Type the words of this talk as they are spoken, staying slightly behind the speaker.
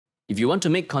If you want to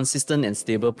make consistent and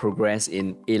stable progress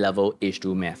in A-level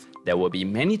H2 math, there will be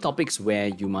many topics where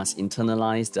you must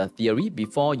internalize the theory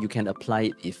before you can apply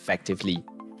it effectively.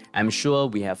 I'm sure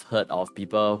we have heard of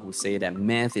people who say that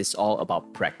math is all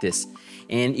about practice,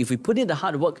 and if we put in the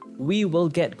hard work, we will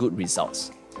get good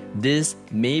results. This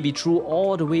may be true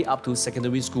all the way up to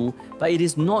secondary school, but it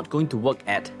is not going to work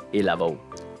at A-level.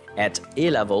 At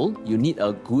A-level, you need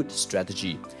a good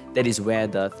strategy. That is where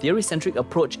the theory-centric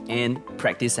approach and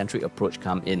practice-centric approach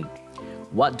come in.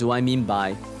 What do I mean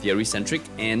by theory-centric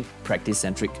and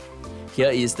practice-centric?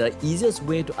 Here is the easiest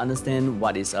way to understand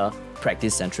what is a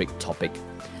practice-centric topic.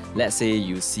 Let's say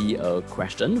you see a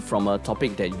question from a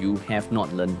topic that you have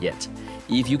not learned yet.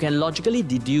 If you can logically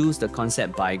deduce the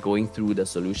concept by going through the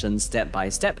solution step by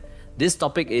step, this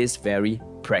topic is very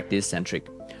practice-centric.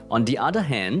 On the other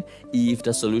hand, if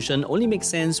the solution only makes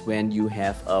sense when you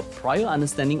have a prior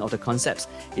understanding of the concepts,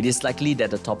 it is likely that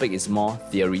the topic is more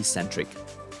theory-centric.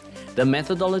 The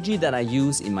methodology that I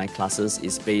use in my classes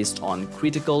is based on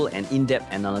critical and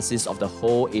in-depth analysis of the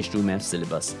whole H2 math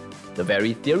syllabus. The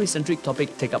very theory-centric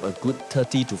topic take up a good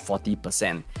 30 to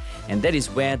 40%, and that is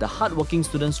where the hardworking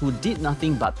students who did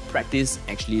nothing but practice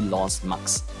actually lost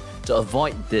marks. To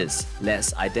avoid this,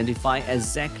 let's identify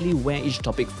exactly where each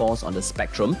topic falls on the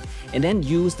spectrum and then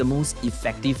use the most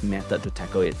effective method to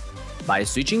tackle it. By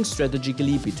switching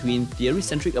strategically between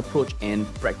theory-centric approach and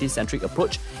practice-centric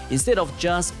approach, instead of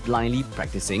just blindly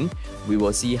practicing, we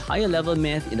will see higher level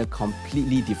math in a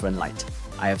completely different light.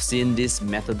 I have seen this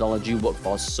methodology work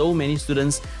for so many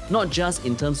students, not just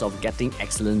in terms of getting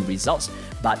excellent results,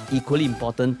 but equally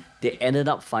important, they ended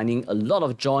up finding a lot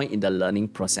of joy in the learning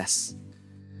process.